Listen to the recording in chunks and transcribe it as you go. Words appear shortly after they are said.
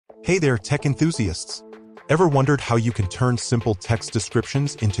Hey there, tech enthusiasts! Ever wondered how you can turn simple text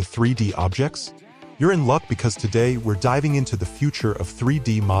descriptions into 3D objects? You're in luck because today we're diving into the future of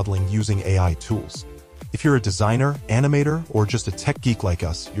 3D modeling using AI tools. If you're a designer, animator, or just a tech geek like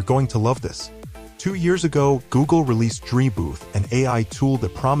us, you're going to love this. 2 years ago, Google released Genie, an AI tool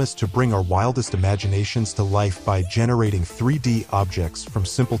that promised to bring our wildest imaginations to life by generating 3D objects from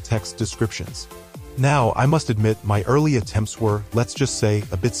simple text descriptions. Now, I must admit, my early attempts were, let's just say,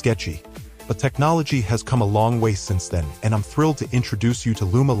 a bit sketchy. But technology has come a long way since then, and I'm thrilled to introduce you to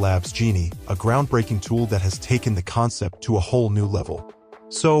Luma Labs' Genie, a groundbreaking tool that has taken the concept to a whole new level.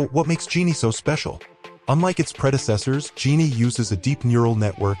 So, what makes Genie so special? Unlike its predecessors, Genie uses a deep neural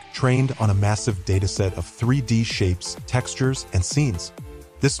network trained on a massive dataset of 3D shapes, textures, and scenes.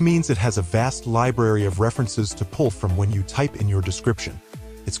 This means it has a vast library of references to pull from when you type in your description.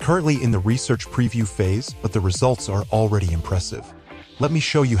 It's currently in the research preview phase, but the results are already impressive. Let me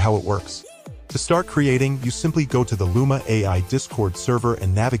show you how it works. To start creating, you simply go to the Luma AI Discord server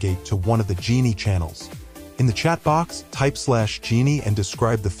and navigate to one of the Genie channels. In the chat box, type /Genie and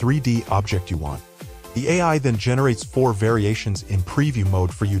describe the 3D object you want. The AI then generates 4 variations in preview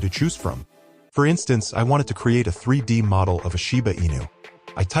mode for you to choose from. For instance, I wanted to create a 3D model of a Shiba Inu.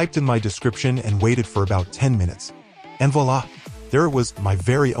 I typed in my description and waited for about 10 minutes. And voila! There it was, my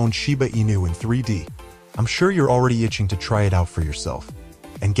very own Shiba Inu in 3D. I'm sure you're already itching to try it out for yourself.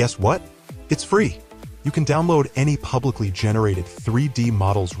 And guess what? It's free. You can download any publicly generated 3D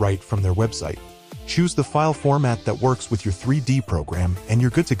models right from their website. Choose the file format that works with your 3D program, and you're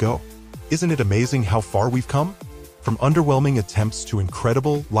good to go. Isn't it amazing how far we've come? From underwhelming attempts to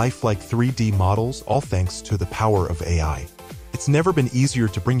incredible, lifelike 3D models, all thanks to the power of AI. It's never been easier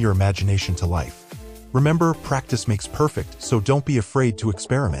to bring your imagination to life. Remember, practice makes perfect, so don't be afraid to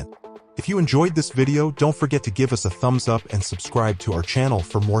experiment. If you enjoyed this video, don't forget to give us a thumbs up and subscribe to our channel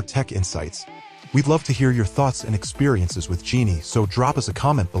for more tech insights. We'd love to hear your thoughts and experiences with Genie, so drop us a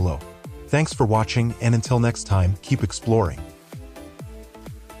comment below. Thanks for watching, and until next time, keep exploring.